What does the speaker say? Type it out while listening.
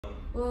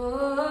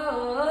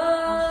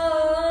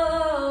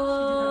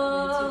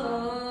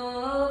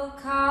Oh,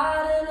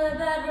 caught in a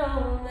bad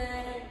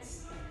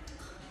romance.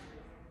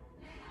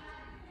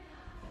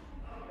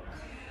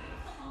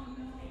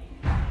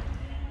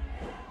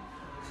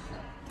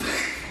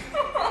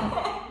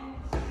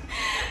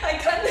 I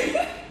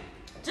can't.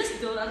 Just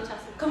do it on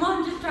chest. Come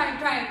on, just try it.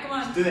 Come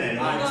on. Just do it anyway.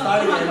 Come on,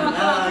 Start come on, again. come on,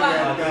 come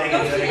on. Do it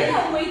again, do it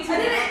again. Wait, I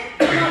did it.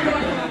 Come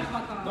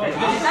on.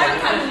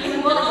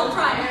 We'll all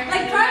try.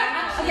 Like try.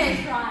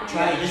 Okay, try.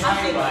 Try, just try.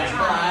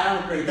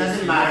 It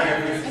doesn't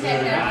matter if it's good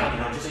or bad, you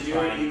know, just do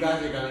it. You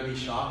guys are gonna be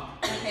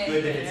shocked. Okay.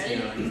 Good if it's, you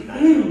know, it's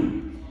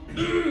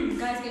natural.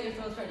 Guys, get your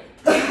throats ready.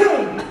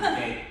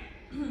 Okay.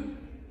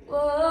 Whoa,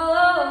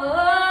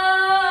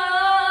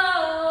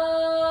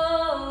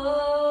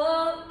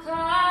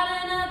 caught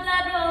in a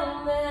bad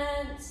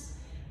romance.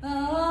 Oh,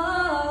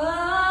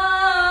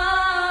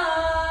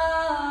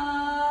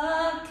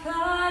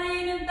 caught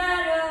in a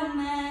bad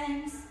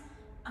romance.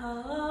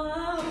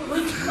 Oh.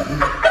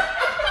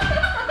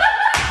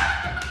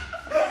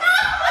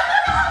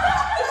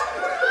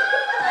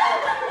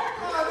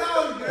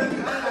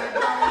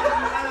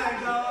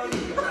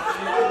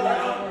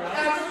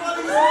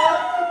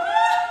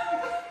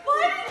 Why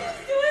did you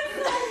do it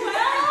so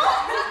well?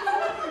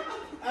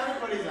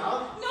 Everybody's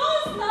out. No,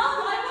 stop.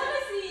 I want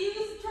to see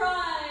you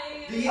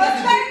try. Do you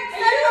Let's have to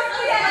start from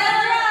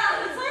Ezra.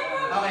 Let's start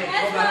from Okay, go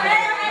Ezra. back.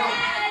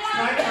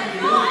 Start from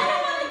No, you. I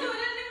don't want to do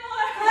it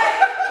anymore.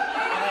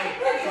 Alright,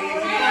 so you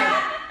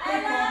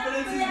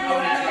confidence is Come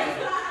going on.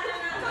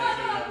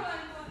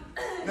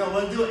 Come No,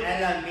 we'll do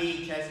Ella, me,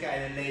 Cheska,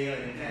 and then Leo,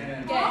 and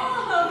then on.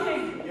 Okay.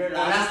 You're the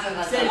last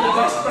na Save the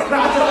best for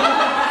last.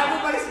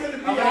 Everybody's gonna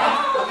be Okay, out.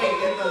 okay,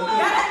 ganito.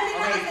 Yeah,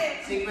 Okay,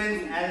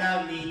 sequence Ella,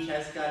 me,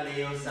 Cheska,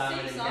 Leo, Sam, Sing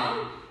and then song?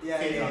 Yeah,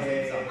 Sing song,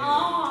 sing song. Oh.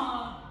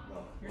 Go.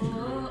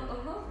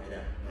 Uh-huh. Right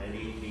there.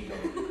 Ready, we go.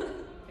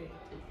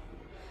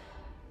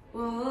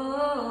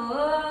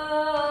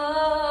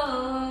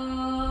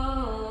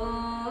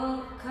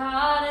 Whoa,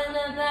 caught in a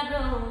bad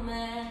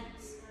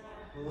romance.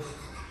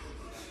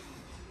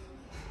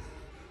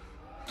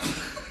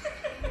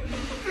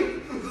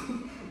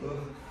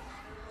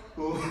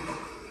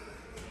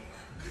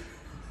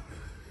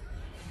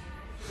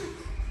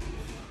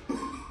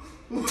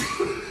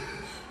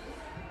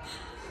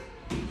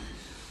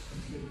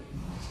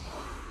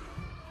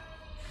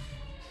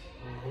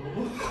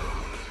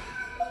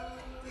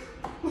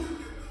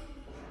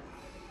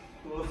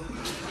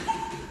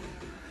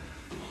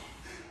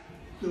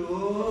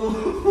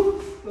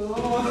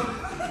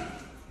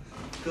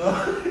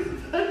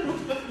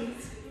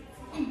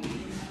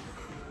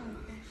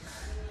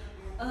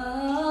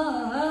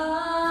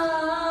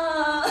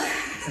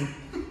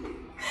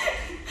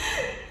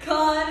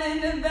 Caught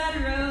in a bad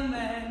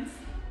romance.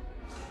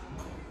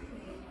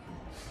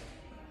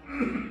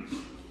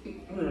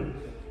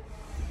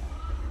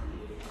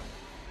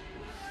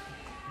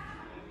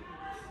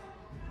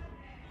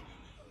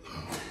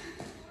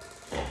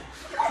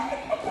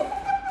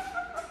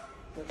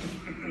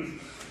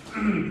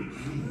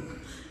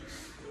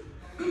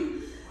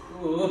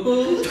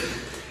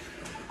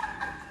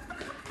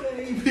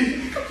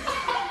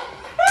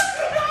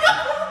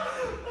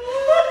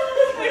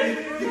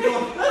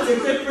 That's a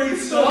different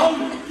song.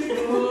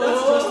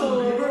 That's Justin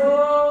Bieber.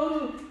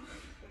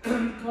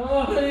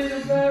 Caught in a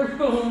bad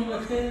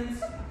romance.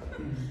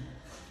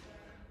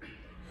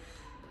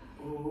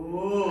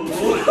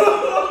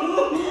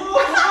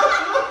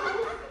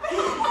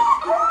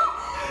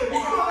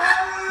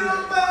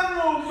 Bad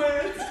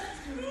romance.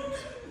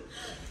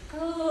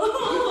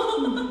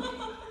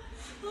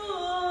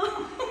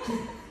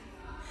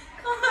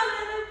 Caught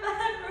in a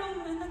bad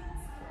romance.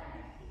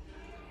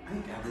 I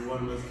think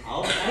everyone was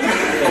out.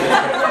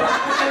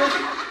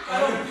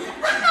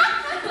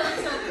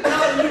 No,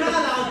 you're not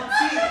allowed.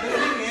 See, the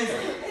thing is,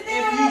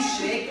 if you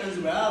shake as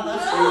well,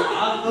 that's you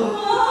out.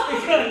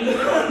 If you're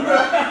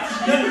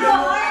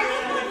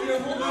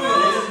holding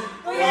this,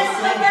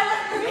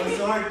 It was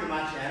so hard to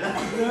match Ella.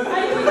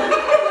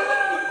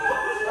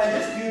 I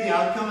just knew the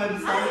outcome. I'm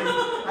sorry.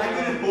 I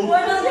couldn't both.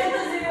 100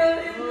 to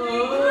 0.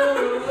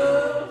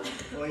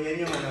 Oh, yan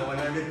yung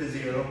 100 to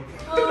 0.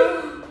 Oh.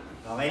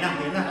 Okay na,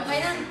 yun na. Okay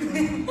na.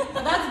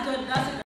 That's